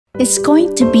It's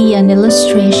going to be an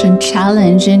illustration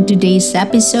challenge in today's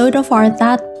episode of our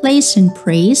That Place and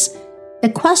Praise. The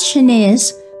question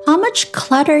is, how much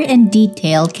clutter and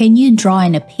detail can you draw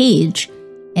in a page?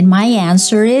 And my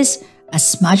answer is,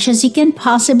 as much as you can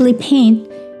possibly paint.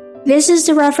 This is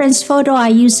the reference photo I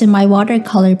used in my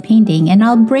watercolor painting, and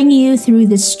I'll bring you through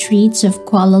the streets of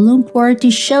Kuala Lumpur to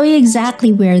show you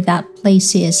exactly where that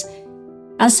place is.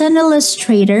 As an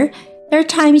illustrator, there are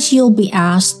times you'll be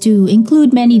asked to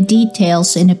include many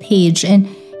details in a page, and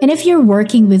if you're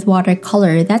working with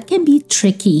watercolor, that can be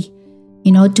tricky.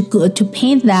 To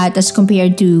paint that as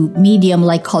compared to medium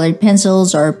like colored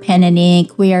pencils or pen and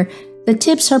ink, where the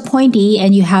tips are pointy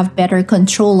and you have better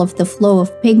control of the flow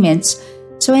of pigments.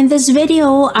 So in this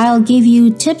video, I'll give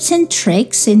you tips and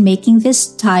tricks in making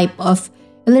this type of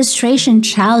illustration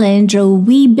challenge a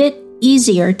wee bit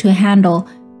easier to handle.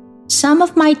 Some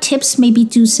of my tips may be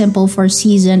too simple for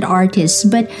seasoned artists,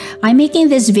 but I'm making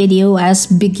this video as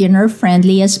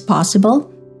beginner-friendly as possible.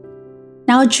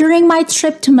 Now, during my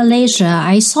trip to Malaysia,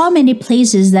 I saw many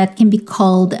places that can be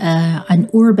called an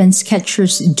urban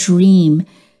sketcher's dream.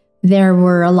 There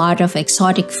were a lot of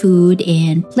exotic food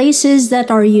and places that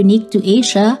are unique to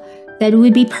Asia that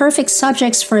would be perfect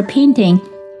subjects for a painting.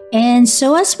 And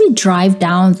so as we drive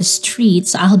down the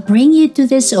streets, I'll bring you to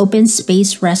this open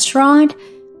space restaurant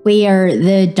where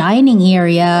the dining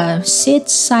area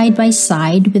sits side by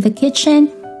side with the kitchen.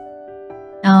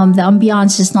 The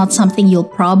ambiance is not something you'll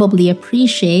probably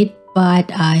appreciate, but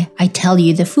I tell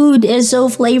you, the food is so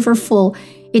flavorful.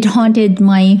 It haunted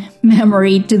my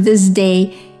memory to this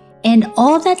day. And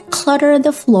all that clutter on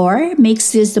the floor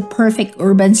makes this the perfect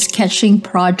urban sketching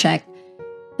project.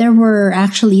 There were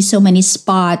actually so many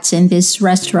spots in this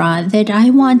restaurant that I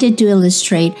wanted to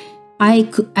illustrate. I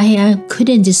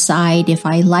couldn't decide if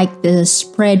I liked the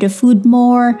spread of food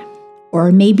more,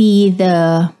 or maybe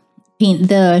the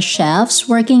chefs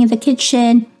working in the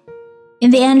kitchen.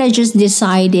 In the end, I just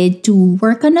decided to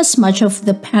work on as much of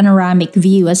the panoramic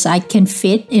view as I can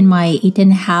fit in my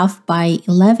 8.5 by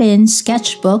 11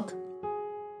 sketchbook.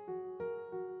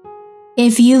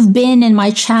 If you've been in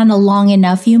my channel long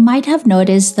enough, you might have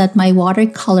noticed that my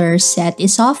watercolor set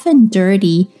is often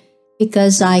dirty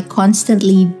because I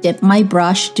constantly dip my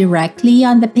brush directly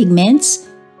on the pigments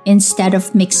instead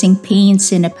of mixing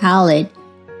paints in a palette.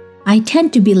 I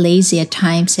tend to be lazy at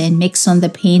times and mix on the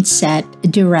paint set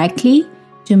directly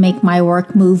to make my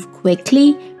work move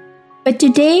quickly. But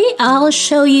today, I'll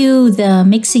show you the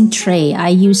mixing tray I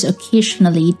use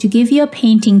occasionally to give you a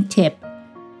painting tip.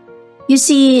 You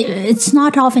see, it's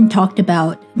not often talked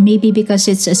about, maybe because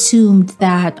it's assumed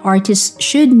that artists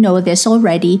should know this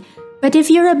already. But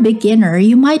if you're a beginner,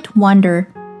 you might wonder,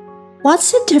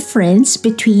 what's the difference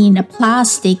between a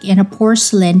plastic and a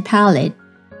porcelain palette?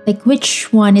 Like,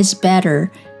 which one is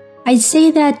better? I'd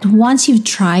say that once you've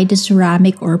tried a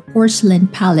ceramic or porcelain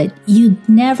palette, you'd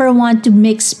never want to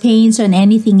mix paints on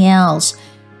anything else.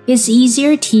 It's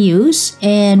easier to use,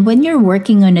 and when you're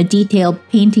working on a detailed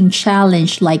painting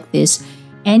challenge like this,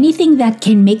 anything that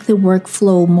can make the work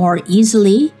flow more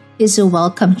easily is a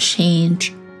welcome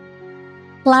change.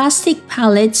 Plastic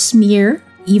palettes smear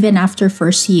even after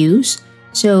first use,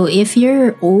 so if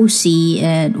you're OC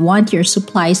and want your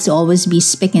supplies to always be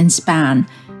spick and span,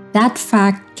 that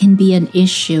fact can be an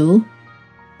issue.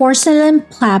 Porcelain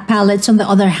palettes, on the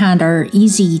other hand, are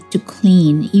easy to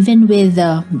clean. Even with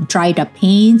dried up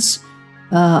paints,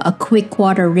 a quick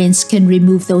water rinse can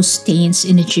remove those stains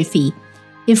in a jiffy.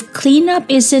 If cleanup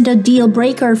isn't a deal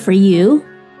breaker for you,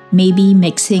 maybe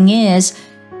mixing is.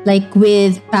 Like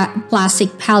with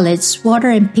plastic palettes,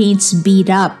 water and paints bead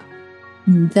up.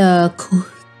 The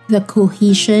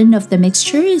cohesion of the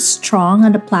mixture is strong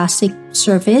on the plastic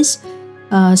surface,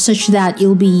 such that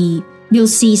you'll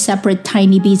see separate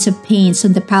tiny beads of paints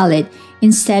on the palette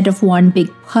instead of one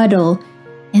big puddle,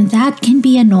 and that can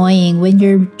be annoying when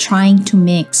you're trying to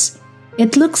mix.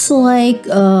 It looks like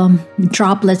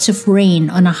droplets of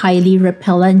rain on a highly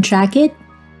repellent jacket.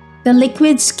 The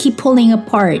liquids keep pulling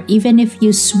apart even if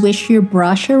you swish your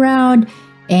brush around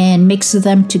and mix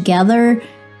them together.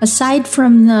 Aside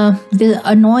from the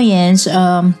annoyance,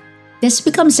 this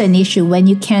becomes an issue when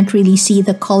you can't really see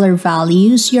the color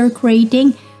values you're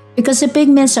creating because the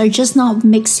pigments are just not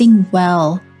mixing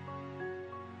well.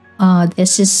 I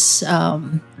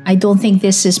don't think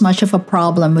this is much of a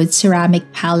problem with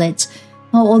ceramic palettes.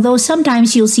 Although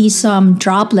sometimes you'll see some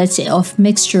droplets of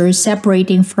mixture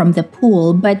separating from the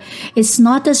pool, but it's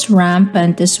not as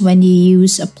rampant as when you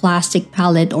use a plastic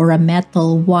palette or a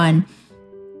metal one.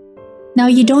 Now,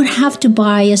 you don't have to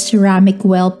buy a ceramic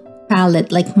well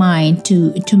palette like mine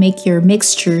to make your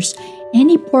mixtures.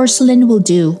 Any porcelain will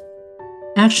do.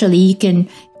 Actually, you can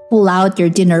pull out your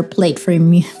dinner plate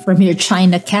from your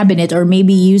china cabinet, or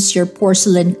maybe use your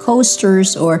porcelain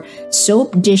coasters or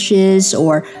soap dishes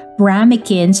or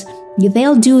ramekins.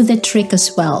 They'll do the trick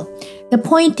as well. The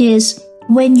point is,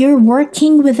 when you're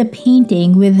working with a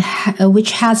painting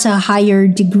which has a higher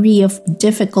degree of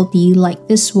difficulty like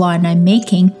this one I'm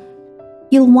making,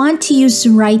 you'll want to use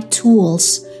the right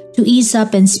tools to ease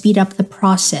up and speed up the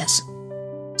process.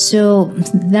 So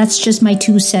that's just my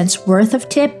 2 cents worth of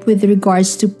tip with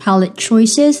regards to palette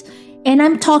choices. And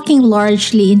I'm talking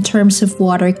largely in terms of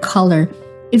watercolor.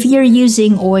 If you're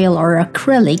using oil or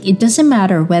acrylic, it doesn't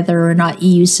matter whether or not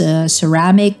you use a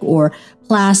ceramic or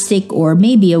plastic or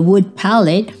maybe a wood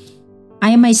palette.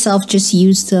 I myself just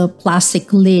use the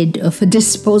plastic lid of a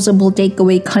disposable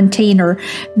takeaway container.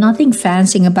 There's nothing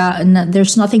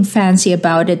fancy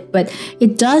about it, but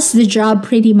it does the job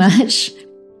pretty much.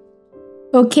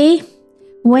 Okay,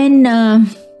 when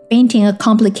painting a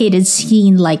complicated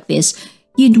scene like this,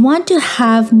 you'd want to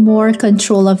have more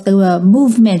control of the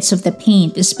movements of the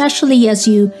paint, especially as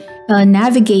you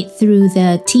navigate through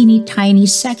the teeny tiny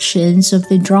sections of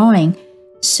the drawing.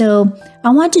 So I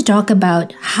want to talk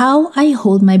about how I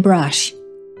hold my brush.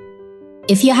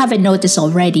 If you haven't noticed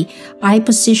already, I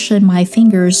position my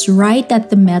fingers right at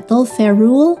the metal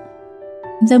ferrule.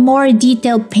 The more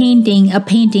detailed a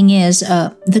painting is,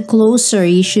 the closer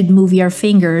you should move your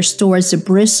fingers towards the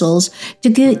bristles to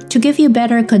give you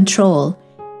better control.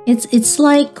 It's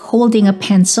like holding a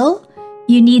pencil.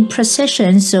 You need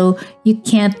precision, so you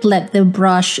can't let the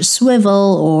brush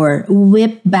swivel or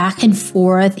whip back and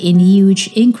forth in huge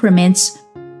increments.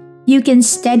 You can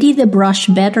steady the brush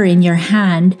better in your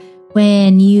hand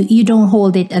when you don't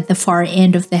hold it at the far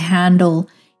end of the handle.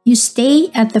 You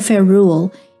stay at the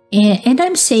ferrule. And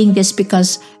I'm saying this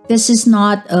because this is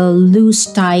not a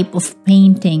loose type of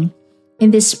painting.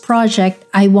 In this project,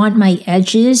 I want my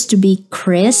edges to be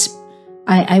crisp.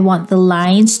 I want the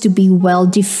lines to be well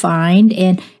defined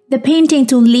and the painting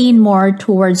to lean more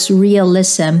towards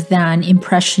realism than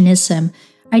impressionism.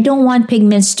 I don't want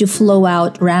pigments to flow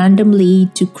out randomly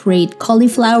to create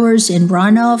cauliflowers and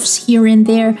runoffs here and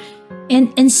there.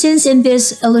 And since in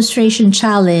this illustration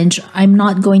challenge, I'm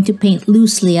not going to paint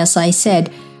loosely, as I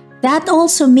said, that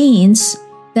also means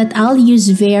that I'll use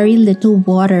very little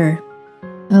water.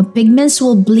 Pigments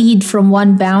will bleed from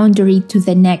one boundary to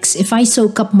the next if I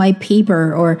soak up my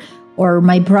paper or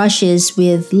my brushes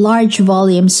with large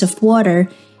volumes of water,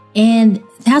 and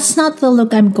that's not the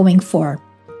look I'm going for.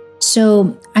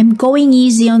 So I'm going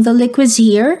easy on the liquids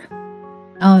here.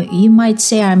 You might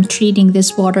say I'm treating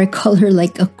this watercolor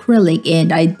like acrylic,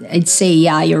 and I'd say,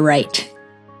 yeah, you're right.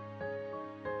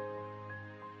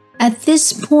 At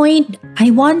this point,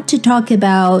 I want to talk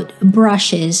about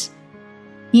brushes.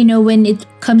 You know, when it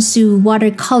comes to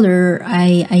watercolor,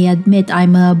 I admit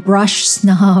I'm a brush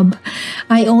snob.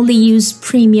 I only use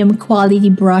premium quality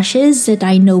brushes that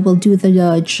I know will do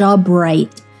the job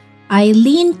right. I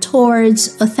lean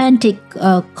towards authentic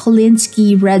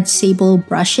Kolinsky red sable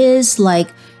brushes like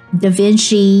Da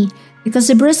Vinci because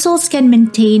the bristles can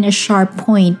maintain a sharp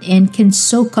point and can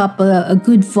soak up a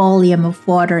good volume of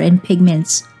water and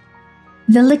pigments.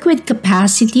 The liquid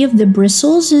capacity of the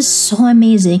bristles is so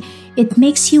amazing. It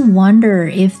makes you wonder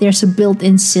if there's a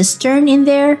built-in cistern in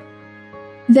there.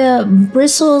 The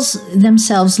bristles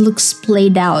themselves look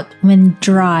splayed out when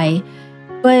dry,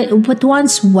 but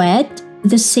once wet,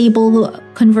 the sable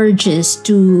converges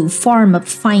to form a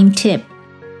fine tip.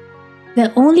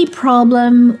 The only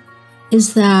problem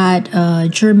is that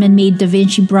German-made Da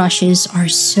Vinci brushes are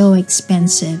so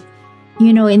expensive.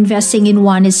 You know, investing in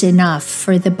one is enough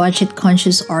for the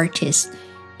budget-conscious artist.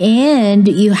 And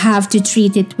you have to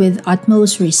treat it with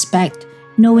utmost respect,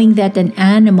 knowing that an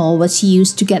animal was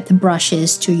used to get the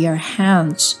brushes to your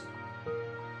hands.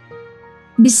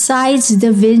 Besides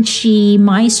Da Vinci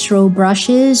Maestro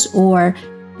brushes or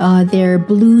their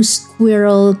blue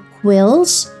squirrel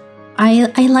quills,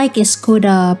 I like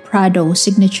Escoda Prado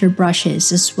signature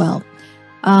brushes as well.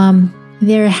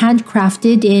 They're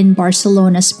handcrafted in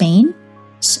Barcelona, Spain.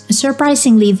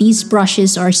 Surprisingly, these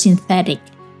brushes are synthetic,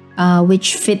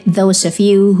 which fit those of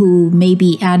you who may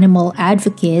be animal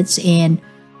advocates and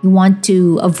you want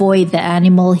to avoid the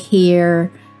animal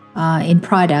hair in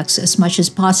products as much as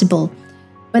possible.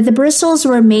 But the bristles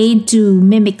were made to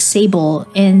mimic sable,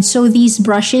 and so these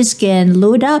brushes can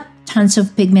load up tons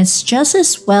of pigments just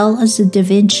as well as the Da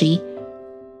Vinci.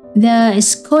 The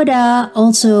Escoda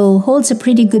also holds a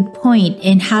pretty good point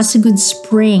and has a good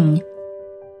spring.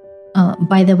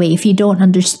 By the way, if you don't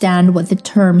understand what the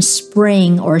term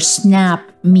spring or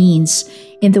snap means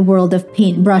in the world of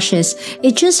paint brushes.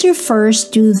 It just refers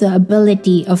to the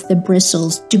ability of the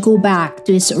bristles to go back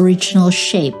to its original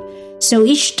shape. So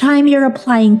each time you're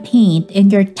applying paint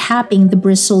and you're tapping the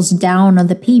bristles down on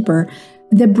the paper,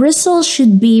 the bristles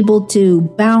should be able to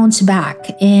bounce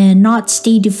back and not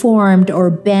stay deformed or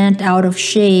bent out of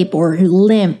shape or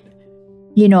limp.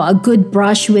 You know, a good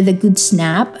brush with a good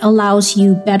snap allows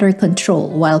you better control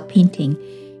while painting.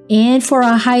 And for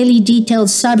a highly detailed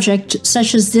subject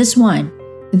such as this one,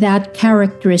 that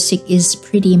characteristic is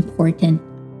pretty important.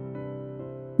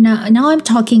 Now I'm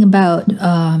talking about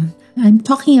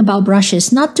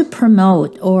brushes not to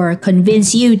promote or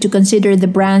convince you to consider the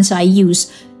brands I use.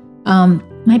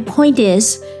 My point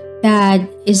is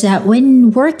that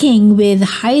when working with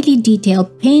highly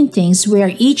detailed paintings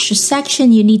where each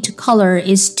section you need to color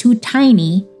is too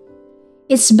tiny,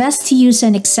 it's best to use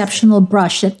an exceptional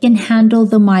brush that can handle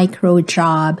the micro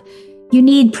job. You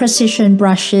need precision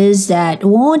brushes that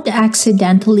won't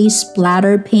accidentally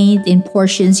splatter paint in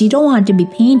portions you don't want to be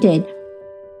painted.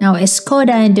 Now,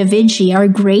 Schröter and Da Vinci are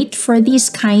great for these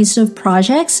kinds of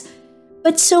projects,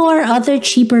 but so are other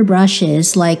cheaper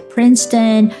brushes like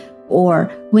Princeton or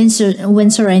Winsor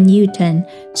 & Newton.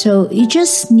 So you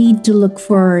just need to look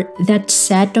for that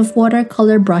set of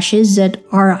watercolor brushes that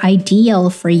are ideal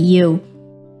for you.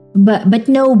 But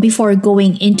know before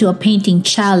going into a painting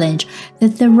challenge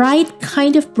that the right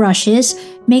kind of brushes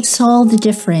makes all the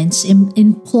difference in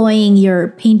employing your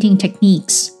painting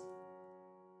techniques.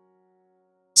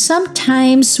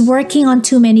 Sometimes working on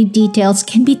too many details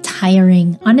can be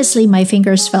tiring. Honestly, my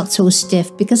fingers felt so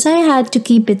stiff because I had to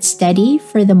keep it steady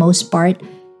for the most part.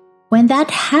 When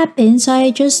that happens,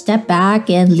 I just step back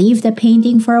and leave the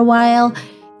painting for a while.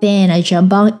 Then I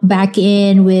jump back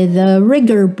in with a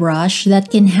rigger brush that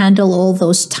can handle all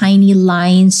those tiny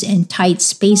lines and tight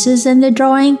spaces in the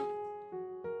drawing.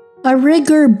 A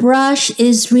rigger brush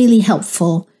is really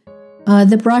helpful.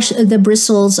 The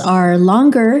bristles are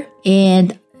longer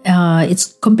and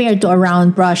it's compared to a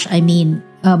round brush,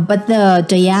 but the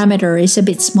diameter is a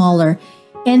bit smaller.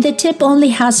 And the tip only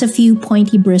has a few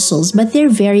pointy bristles, but they're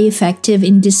very effective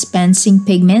in dispensing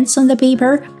pigments on the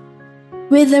paper.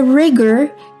 With a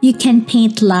rigger, you can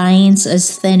paint lines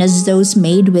as thin as those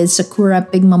made with Sakura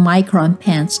Pigma Micron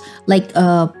pens, like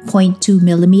 0.2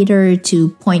 millimeter to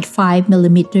 0.5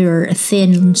 millimeter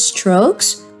thin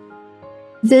strokes.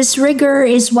 This rigger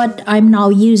is what I'm now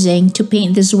using to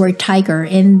paint this word tiger,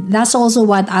 and that's also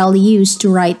what I'll use to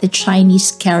write the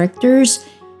Chinese characters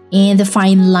and the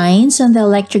fine lines on the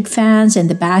electric fans and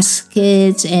the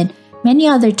baskets and many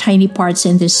other tiny parts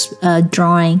in this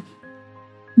drawing.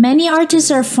 Many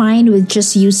artists are fine with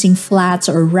just using flats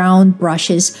or round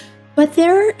brushes, but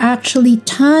there are actually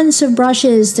tons of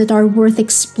brushes that are worth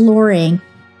exploring,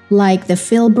 like the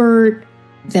filbert,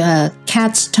 the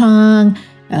cat's tongue,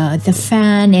 the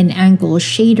fan and angle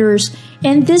shaders.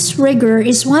 And this rigger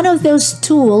is one of those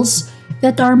tools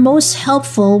that are most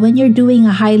helpful when you're doing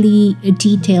a highly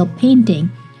detailed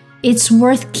painting. It's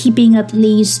worth keeping at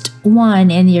least one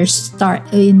in your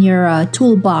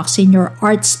toolbox, in your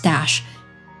art stash.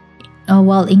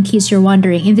 Well, in case you're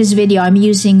wondering, in this video, I'm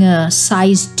using a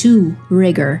size 2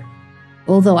 rigger,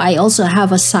 although I also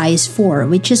have a size 4,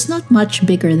 which is not much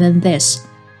bigger than this.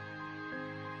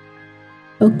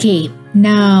 Okay,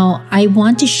 now I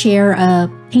want to share a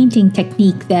painting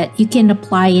technique that you can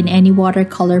apply in any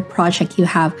watercolor project you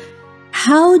have.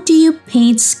 How do you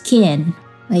paint skin?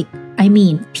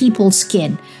 People's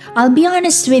skin. I'll be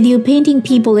honest with you, painting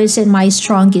people isn't my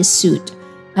strongest suit.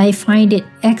 I find it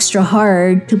extra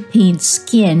hard to paint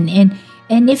skin,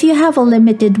 and if you have a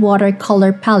limited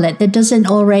watercolor palette that doesn't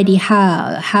already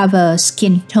have a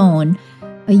skin tone,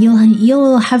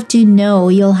 you'll have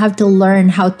to learn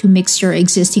how to mix your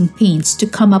existing paints to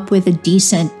come up with a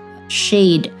decent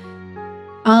shade.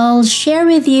 I'll share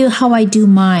with you how I do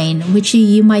mine, which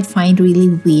you might find really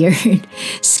weird.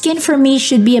 Skin for me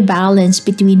should be a balance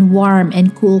between warm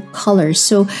and cool colors,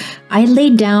 so I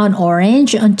lay down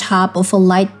orange on top of a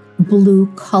light blue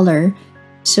color.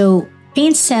 So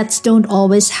paint sets don't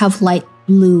always have light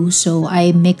blue, so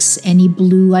I mix any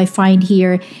blue I find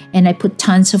here and I put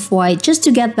tons of white just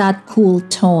to get that cool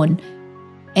tone.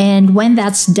 And when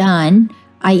that's done,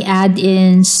 I add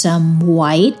in some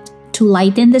white to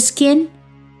lighten the skin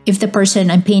if the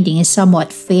person I'm painting is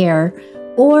somewhat fair,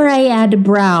 or I add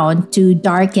brown to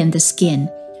darken the skin.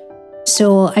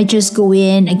 So I just go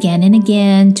in again and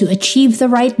again to achieve the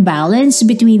right balance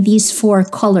between these 4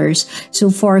 colors.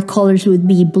 So 4 colors would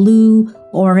be blue,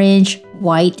 orange,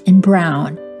 white, and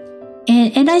brown.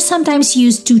 And I sometimes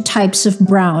use 2 types of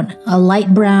brown, a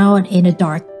light brown and a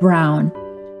dark brown.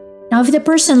 Now, if the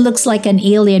person looks like an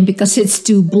alien because it's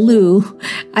too blue,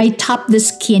 I top the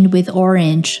skin with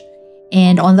orange.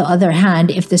 And on the other hand,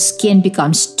 if the skin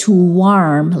becomes too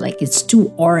warm, like it's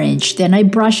too orange, then I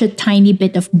brush a tiny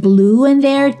bit of blue in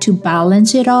there to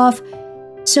balance it off.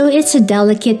 So it's a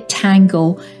delicate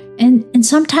tango. And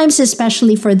sometimes,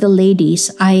 especially for the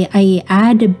ladies, I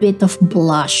add a bit of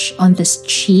blush on the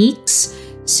cheeks.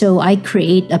 So I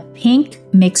create a pink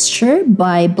mixture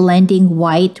by blending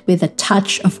white with a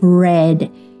touch of red.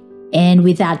 And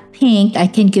with that pink, I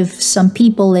can give some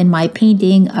people in my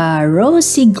painting a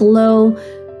rosy glow,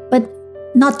 but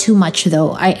not too much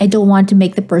though. I don't want to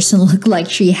make the person look like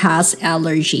she has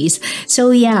allergies.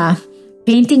 So yeah,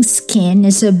 painting skin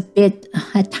is a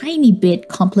tiny bit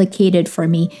complicated for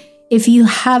me. If you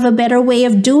have a better way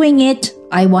of doing it,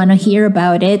 I want to hear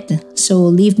about it. So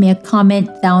leave me a comment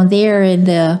down there in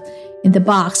the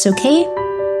box, okay?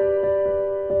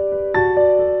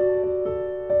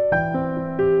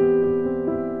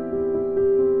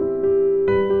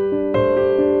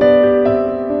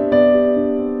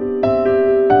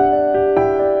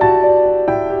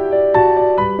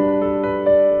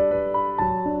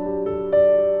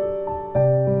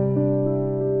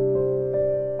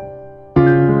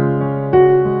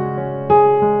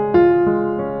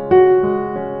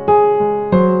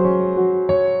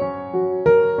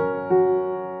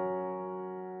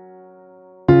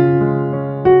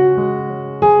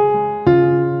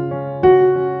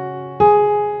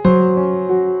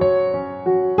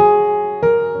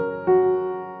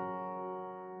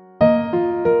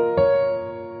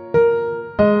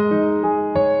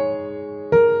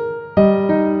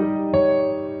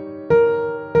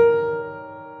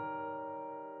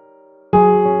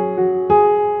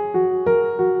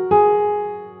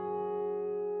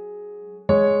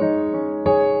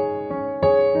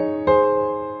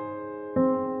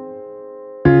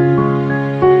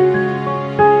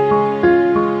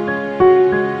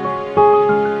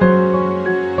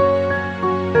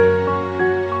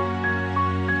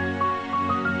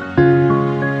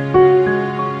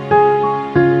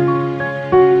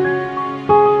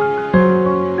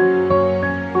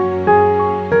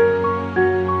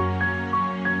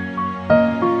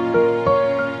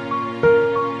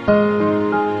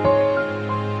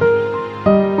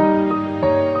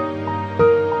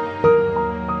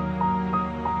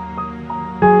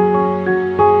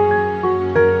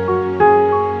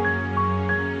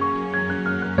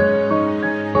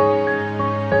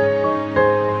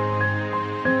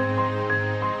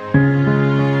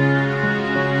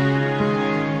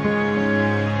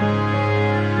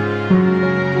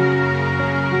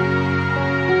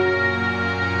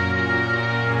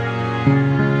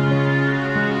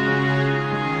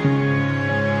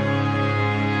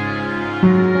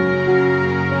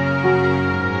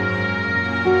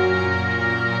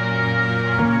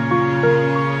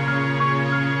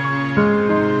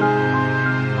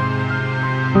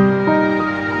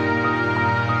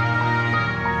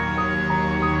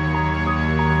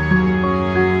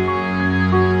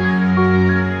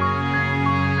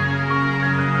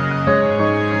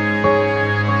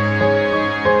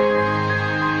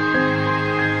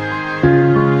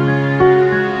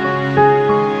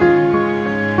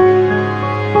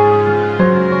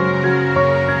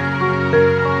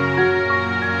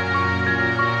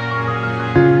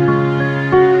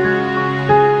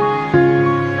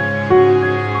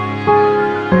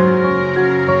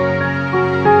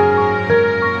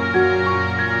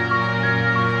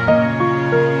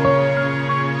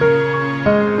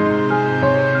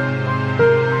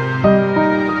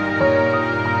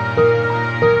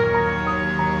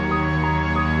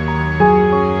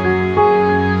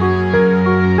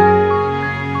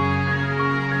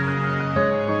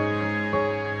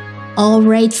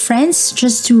 Alright friends,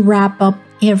 just to wrap up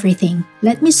everything,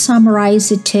 let me summarize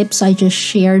the tips I just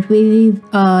shared with you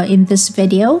in this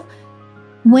video.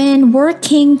 When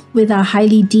working with a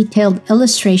highly detailed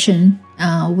illustration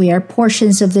where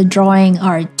portions of the drawing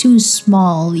are too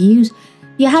small, you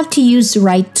have to use the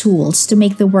right tools to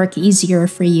make the work easier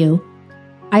for you.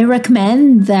 I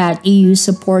recommend that you use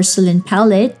a porcelain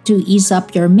palette to ease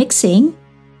up your mixing.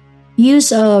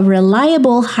 Use a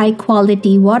reliable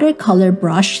high-quality watercolor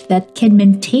brush that can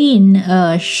maintain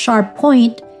a sharp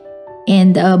point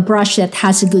and a brush that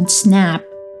has a good snap.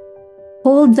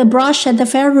 Hold the brush at the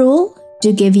ferrule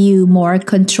to give you more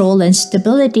control and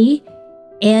stability,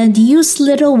 and use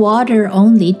little water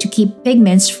only to keep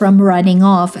pigments from running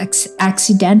off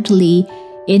accidentally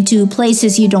into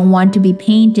places you don't want to be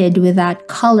painted with that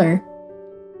color.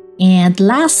 And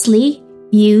lastly,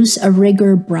 use a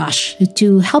rigger brush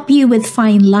to help you with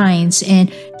fine lines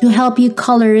and to help you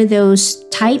color those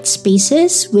tight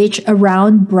spaces which a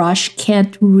round brush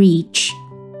can't reach.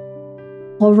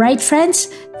 Alright friends,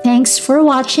 thanks for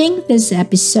watching this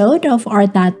episode of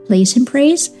Art That Plays and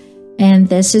Prays. And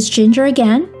this is Ginger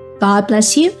again. God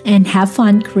bless you and have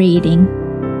fun creating.